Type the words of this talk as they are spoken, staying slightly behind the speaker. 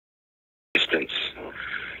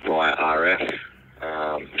via RF,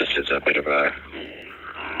 just as a bit of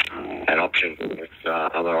an option if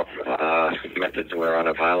other methods were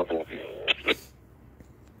unavailable.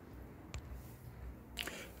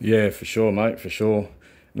 Yeah, for sure, mate, for sure.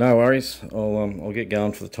 No worries. I'll get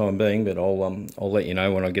going for the time being, but I'll let you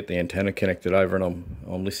know when I get the antenna connected over and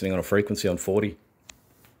I'm listening on a frequency on 40.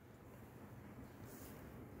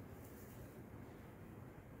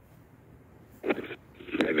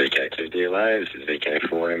 VK2 DLA, this is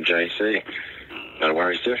VK4MJC. No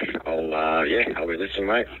worries, sir. I'll be listening,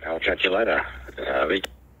 mate. I'll catch you later.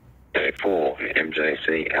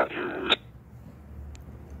 VK4MJC out.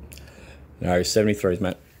 No, 73s,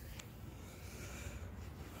 mate.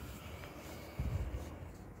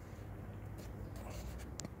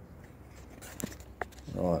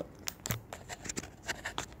 Right.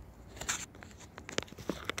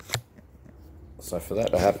 So for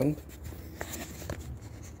that to happen,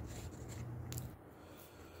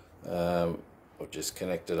 I've just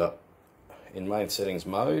connected up in main settings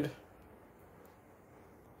mode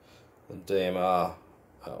the DMR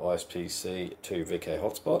ISPC to VK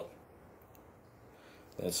hotspot,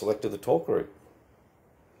 then selected the talk group.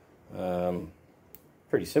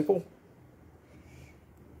 Pretty simple.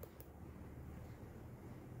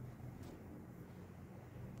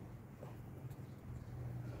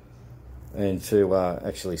 And to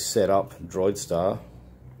actually set up Droidstar,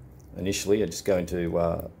 initially I just go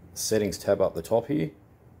into settings tab up the top here.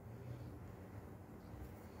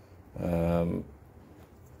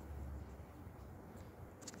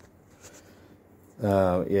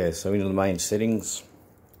 Yeah, so into the main settings,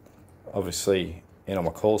 obviously enter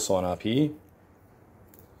my call sign up here.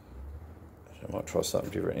 I might try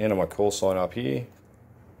something different. Enter my call sign up here,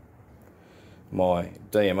 my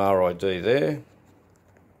DMR ID there.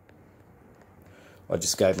 I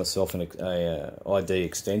just gave myself an ID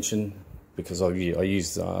extension because I've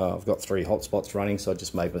got 3 hotspots running, so I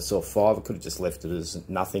just made myself 5. I could have just left it as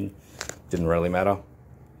nothing, didn't really matter.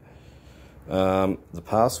 The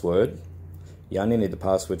password, you only need the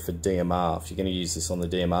password for DMR if you're going to use this on the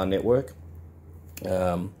DMR network.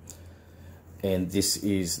 And this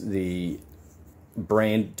is the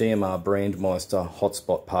DMR Brandmaster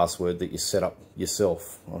hotspot password that you set up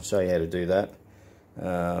yourself. I'll show you how to do that.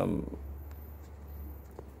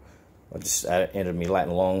 I just entered my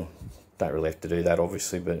Latin long. Don't really have to do that,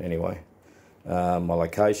 obviously, but anyway. My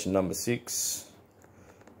location, number 6,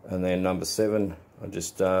 and then number 7, I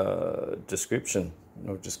just description.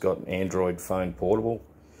 I've just got Android phone portable.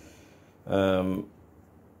 Right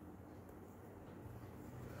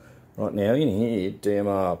now in here,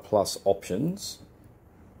 DMR plus options.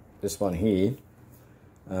 This one here,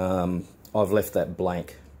 I've left that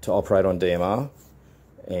blank to operate on DMR.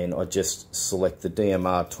 And I just select the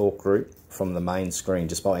DMR talk group from the main screen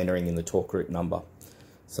just by entering in the talk group number.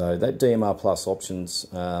 So that DMR plus options,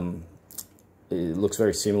 it looks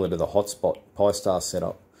very similar to the hotspot Pi-Star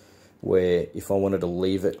setup, where if I wanted to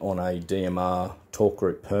leave it on a DMR talk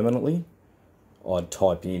group permanently, I'd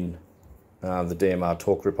type in the DMR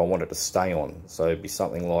talk group I want it to stay on. So it'd be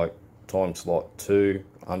something like timeslot2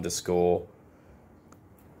 _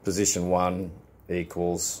 position 1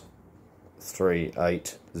 equals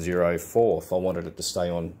 3804 if I wanted it to stay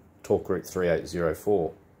on talk group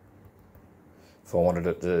 3804. If I wanted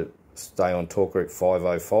it to stay on talk group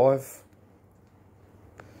 505,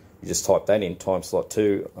 you just type that in,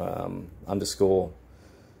 timeslot2 _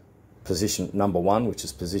 position number 1, which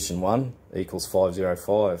is position 1, equals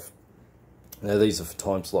 505. Now these are for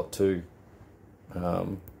timeslot2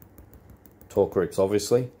 talk groups,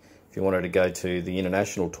 obviously. If you wanted to go to the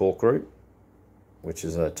international talk group, which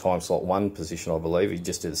is a timeslot 1 position, I believe, you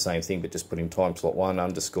just do the same thing, but just put in timeslot 1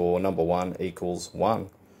 _ number 1 equals 1,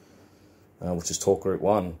 which is talk group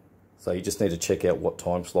 1. So you just need to check out what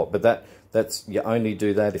time slot. But that's you only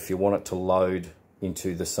do that if you want it to load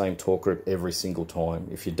into the same talk group every single time.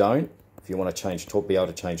 If you don't, if you want to be able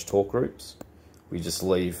to change talk groups, we just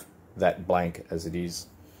leave that blank as it is.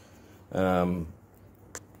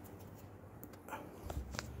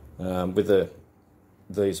 With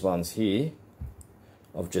these ones here,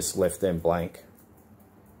 I've just left them blank.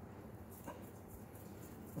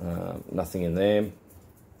 Nothing in there.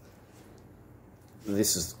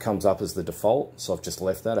 This comes up as the default, so I've just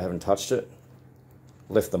left that. I haven't touched it.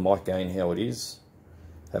 Left the mic gain how it is.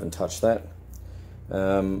 Haven't touched that.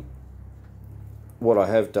 What I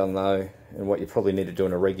have done though, and what you probably need to do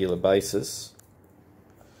on a regular basis,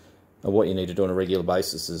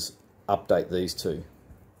 is update these two.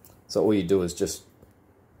 So all you do is just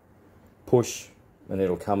push and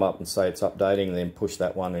it'll come up and say it's updating, and then push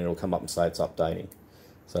that one and it'll come up and say it's updating.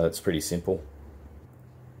 So it's pretty simple.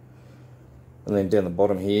 And then down the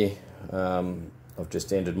bottom here, I've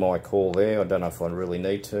just entered my call there. I don't know if I really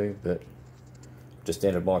need to, but just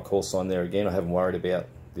entered my call sign there again. I haven't worried about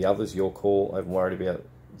the others, your call. I haven't worried about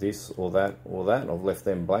this or that or that. I've left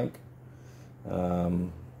them blank.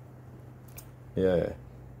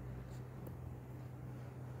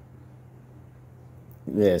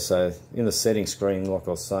 Yeah, so in the settings screen, like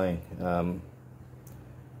I was saying,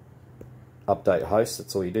 update host,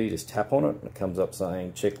 that's all you do. You just tap on it and it comes up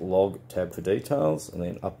saying check log tab for details, and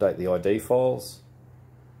then update the ID files.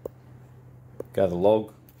 Go to the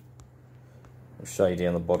log. I'll show you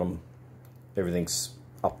down the bottom, everything's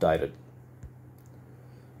updated.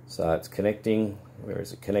 So it's connecting. Where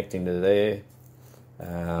is it connecting to there?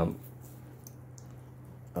 Oh,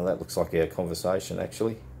 that looks like our conversation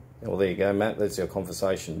actually. Well, there you go, Matt. That's our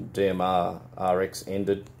conversation. DMR RX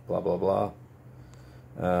ended, blah, blah, blah.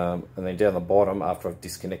 And then down the bottom, after I've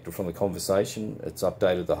disconnected from the conversation, it's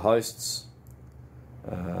updated the hosts.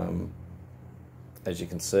 As you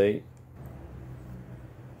can see.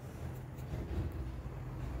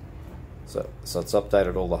 So it's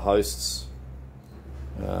updated all the hosts,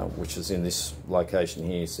 which is in this location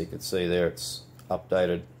here. So you can see there it's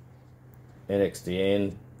updated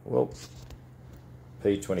NXDN, well,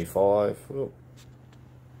 P25, well,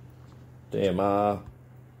 DMR,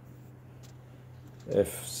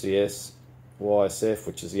 FCS, YSF,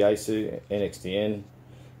 which is the ASU, NXDN, and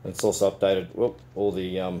it's also updated, well, all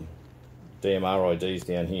the DMR IDs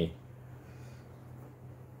down here.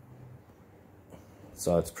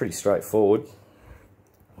 So it's pretty straightforward.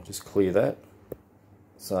 I'll just clear that.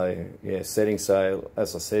 So yeah, settings. So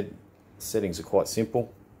as I said, settings are quite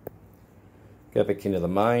simple. Go back into the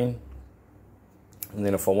main, and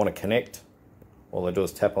then if I want to connect, all I do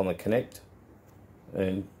is tap on the connect,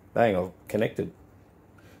 and bang, I've connected.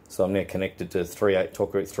 So I'm now connected to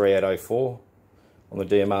Talk Group 3804 on the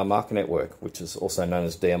DMR market network, which is also known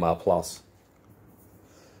as DMR Plus.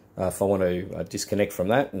 If I want to disconnect from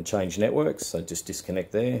that and change networks, so just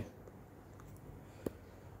disconnect there.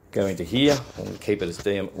 Go into here and keep it as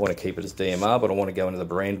DMR, but I want to go into the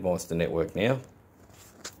Brandmaster network now.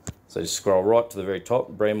 So just scroll right to the very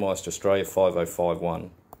top, Brandmaster Australia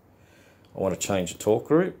 5051. I want to change the talk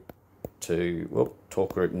group to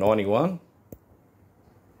talk group 91.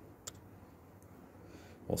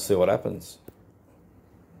 We'll see what happens.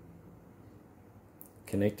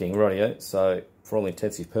 Connecting, rightio. So for all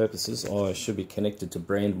intensive purposes, I should be connected to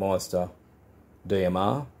Brandmaster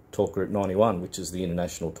DMR talk group 91, which is the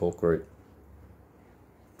international talk group.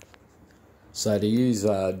 So to use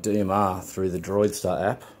DMR through the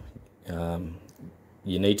Droidstar app,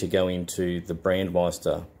 you need to go into the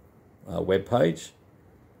Brandmaster webpage,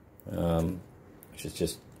 which is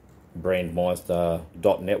just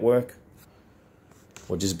brandmaster.network,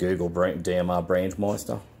 or just Google DMR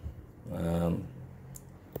Brandmaster.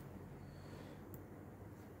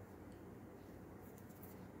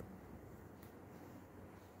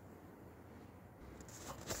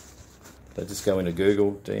 So just go into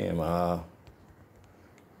Google, DMR,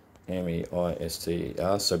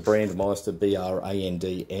 M-E-I-S-T-E-R, so Brandmaster,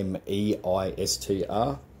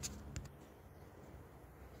 B-R-A-N-D-M-E-I-S-T-R.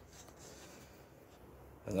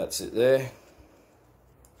 And that's it there,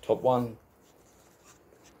 top one.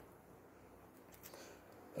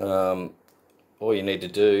 All you need to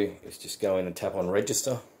do is just go in and tap on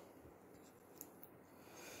register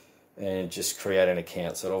and just create an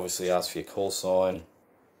account. So it obviously asks for your call sign,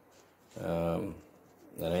 an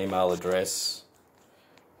email address,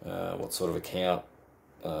 what sort of account,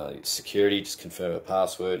 security, just confirm a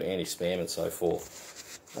password, anti-spam and so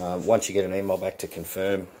forth. Once you get an email back to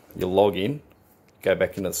confirm, you'll log in, go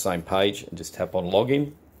back into the same page and just tap on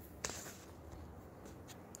login.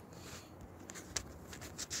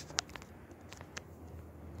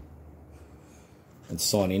 And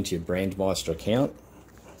sign into your Brandmaster account.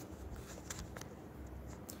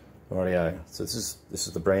 Rightio, so this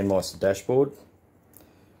is the Brandmaster dashboard.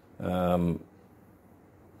 Right,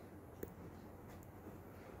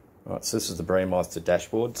 so this is the Brandmaster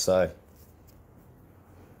dashboard. So it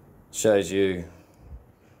shows you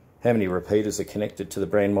how many repeaters are connected to the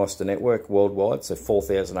Brandmaster network worldwide. So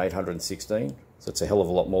 4,816. So it's a hell of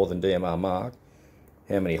a lot more than DMR Mark.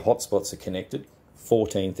 How many hotspots are connected?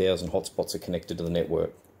 14,000 hotspots are connected to the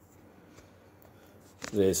network.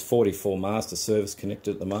 There's 44 master servers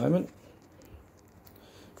connected at the moment,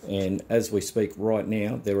 and as we speak right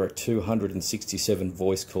now, there are 267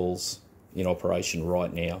 voice calls in operation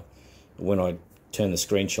right now. When I turn the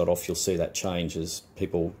screenshot off, you'll see that change as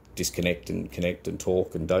people disconnect and connect and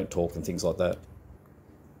talk and don't talk and things like that.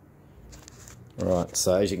 Alright,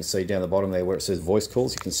 so as you can see down the bottom there where it says voice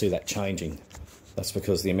calls, you can see that changing. That's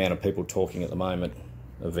because the amount of people talking at the moment,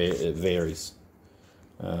 it varies.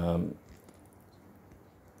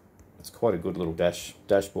 It's quite a good little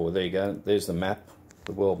dashboard. There you go. There's the map,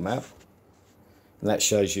 the world map. And that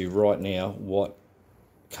shows you right now what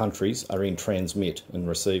countries are in transmit and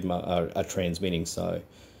receive are transmitting. So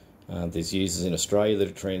there's users in Australia that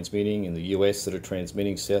are transmitting, in the US that are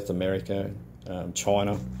transmitting, South America,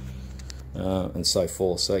 China, and so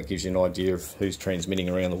forth. So it gives you an idea of who's transmitting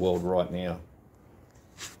around the world right now.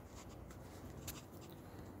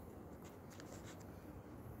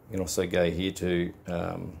 You can also go here to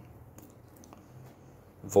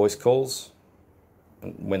voice calls.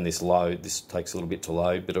 And when this takes a little bit to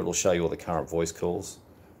load, but it'll show you all the current voice calls.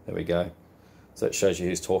 There we go. So it shows you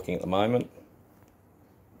who's talking at the moment,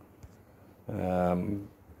 how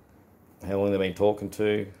long they've been talking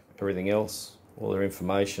to, everything else, all their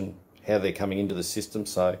information, how they're coming into the system.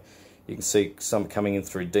 So you can see some coming in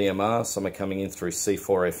through DMR, some are coming in through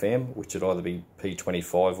C4FM, which would either be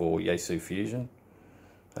P25 or Yaesu Fusion.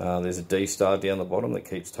 There's a D-Star down the bottom that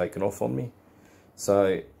keeps taking off on me.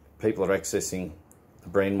 So people are accessing the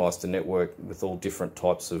Brandmaster network with all different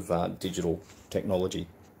types of digital technology.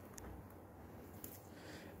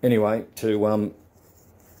 Anyway, to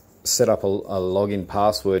set up a login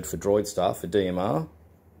password for Droidstar for DMR,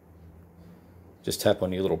 just tap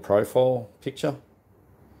on your little profile picture,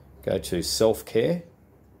 go to self-care,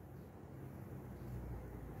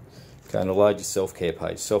 go and load your self-care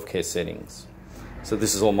page, self-care settings. So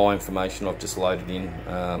this is all my information I've just loaded in.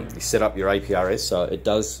 You set up your APRS, so it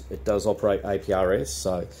does operate APRS.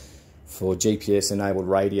 So for GPS enabled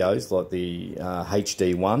radios like the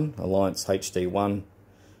HD1, Alliance HD1,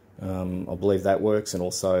 I believe that works, and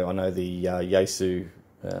also I know the Yaesu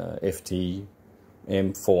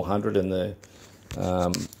FTM400 and the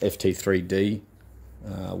FT3D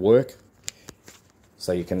work.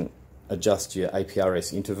 So you can adjust your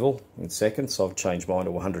APRS interval in seconds. So I've changed mine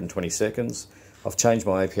to 120 seconds. I've changed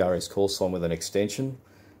my APRS call sign with an extension,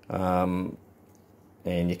 and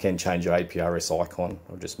you can change your APRS icon.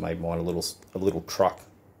 I've just made mine a little truck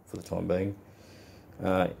for the time being.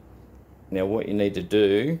 Now what you need to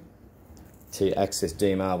do to access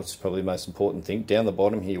DMR, which is probably the most important thing, down the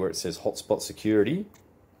bottom here where it says hotspot security,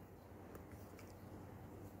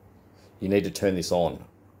 you need to turn this on.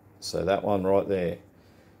 So that one right there.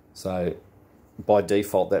 So by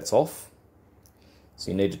default that's off.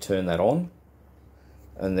 So you need to turn that on,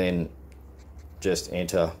 and then just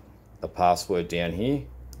enter a password down here.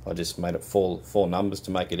 I just made it four numbers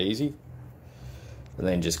to make it easy. And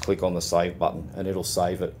then just click on the save button and it'll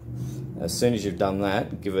save it. As soon as you've done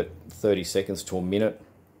that, give it 30 seconds to a minute.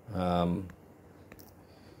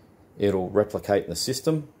 It'll replicate in the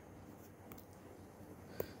system.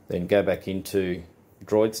 Then go back into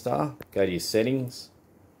Droidstar, go to your settings,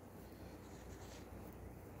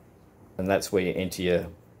 and that's where you enter your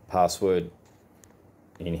password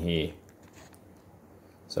in here.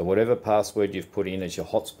 So whatever password you've put in as your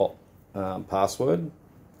hotspot password,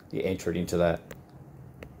 you enter it into that.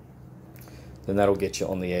 Then that'll get you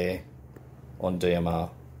on the air on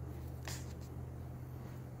DMR.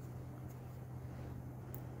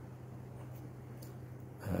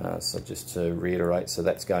 So just to reiterate, so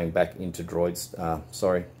that's going back into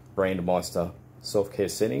Brandmaster self-care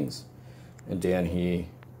settings, and down here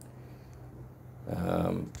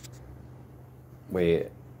where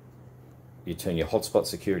you turn your hotspot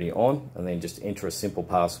security on, and then just enter a simple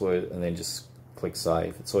password and then just click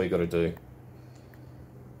save. That's all you got to do.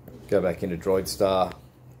 Go back into Droidstar,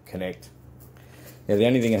 connect. Now the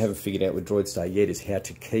only thing I haven't figured out with Droidstar yet is how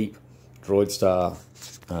to keep Droidstar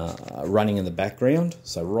running in the background.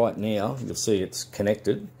 So right now you'll see it's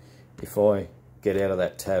connected. If I get out of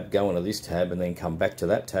that tab, go into this tab and then come back to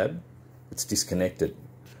that tab, it's disconnected.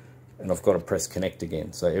 And I've got to press connect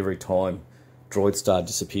again. So every time Droidstar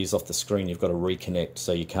disappears off the screen, you've got to reconnect,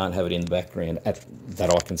 so you can't have it in the background that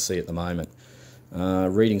I can see at the moment.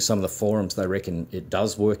 Reading some of the forums, they reckon it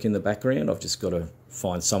does work in the background. I've just got to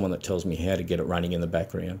find someone that tells me how to get it running in the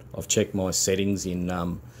background. I've checked my settings in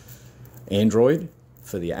Android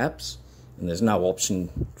for the apps, and there's no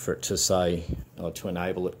option for it to say, to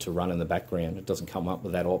enable it to run in the background. It doesn't come up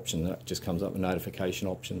with that option. It just comes up with notification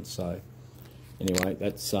options. So anyway,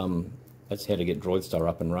 that's how to get Droidstar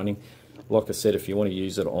up and running. Like I said, if you want to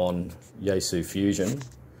use it on Yaesu Fusion,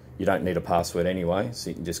 you don't need a password anyway, so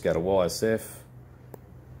you can just go to YSF,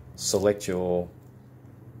 select your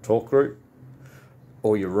talk group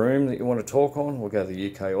or your room that you want to talk on. We'll go to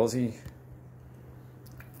the UK Aussie,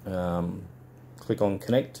 click on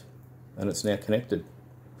connect, and it's now connected.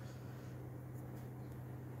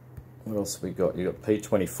 What else have we got? You've got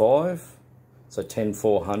P25, so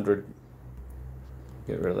 10400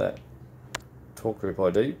 get rid of that talk group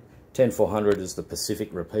ID. 10400 is the Pacific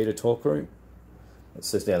repeater talk group. It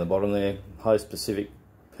says down the bottom there, host Pacific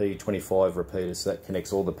P25 repeaters. So that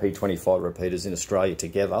connects all the P25 repeaters in Australia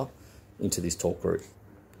together into this talk group.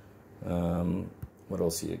 What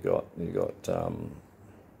else have you got? You got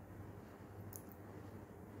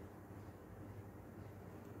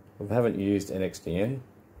I haven't used NXDN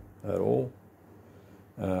at all,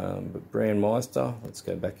 but Brandmaster. Let's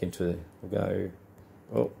go back into. We'll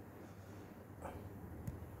go.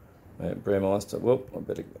 Brandmaster. Well, I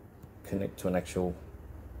better connect to an actual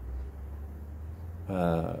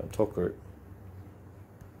talk group.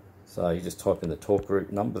 So you just type in the talk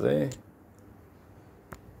group number there.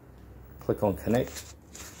 Click on connect.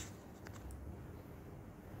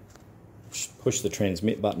 Push the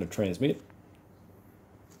transmit button to transmit.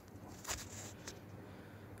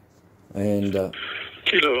 And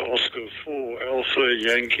Kilo Oscar 4 Alpha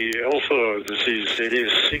Yankee Alpha, this is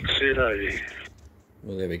ZS6ZA.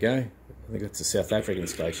 Well, there we go. I think it's a South African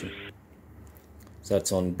station. So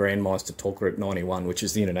that's on Brandmaster Talk Group 91, which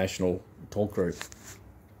is the international talk group.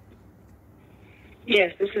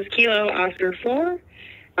 Yes, this is Kilo Oscar 4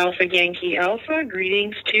 Alpha Yankee Alpha.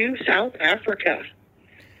 Greetings to South Africa.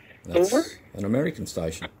 That's over. An American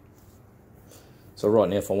station. So right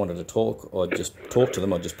now, if I wanted to talk, I'd just talk to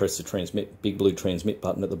them. I'd just press the transmit, big blue transmit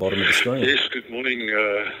button at the bottom of the screen. Yes, good morning,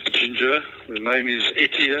 Ginger. The name is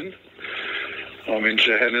Etienne. I'm in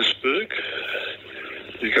Johannesburg.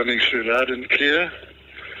 You're coming through loud and clear.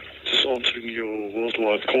 Just answering your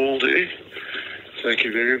worldwide call there. Thank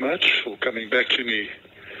you very much for coming back to me.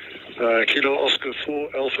 Kilo Oscar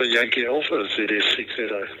 4 Alpha Yankee Alpha,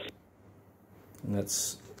 ZS6ZA. And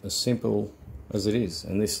that's as simple as it is.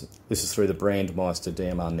 And this is through the Brandmaster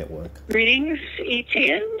DMR network. Greetings,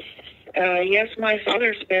 Etienne. Yes, my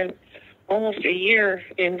father spent almost a year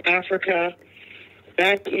in Africa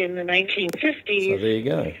back in the 1950s. So there you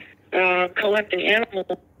go. Collecting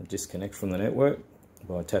animals. Disconnect from the network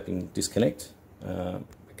by tapping disconnect.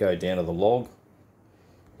 Go down to the log.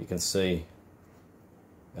 You can see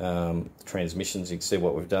transmissions. You can see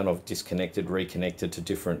what we've done. I've disconnected, reconnected to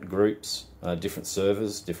different groups, different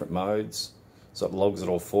servers, different modes. So it logs it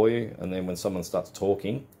all for you, and then when someone starts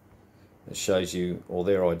talking, it shows you all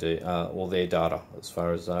their ID, all their data as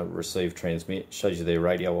far as receive, transmit. It shows you their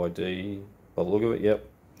radio ID by the look of it. Yep.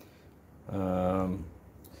 And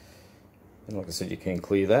like I said, you can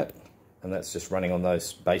clear that, and that's just running on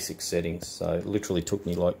those basic settings. So it literally took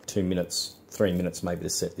me like 2 minutes, 3 minutes maybe to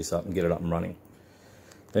set this up and get it up and running.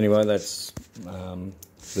 Anyway, that's the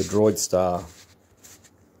Droidstar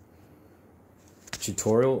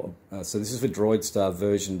tutorial. So this is for Droidstar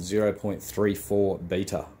version 0.34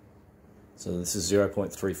 beta. So this is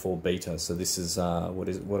 0.34 beta. So this is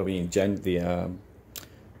what are we in? The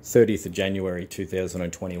 30th of January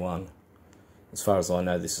 2021. As far as I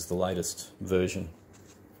know, this is the latest version.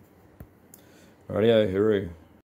 Rightio, hooroo.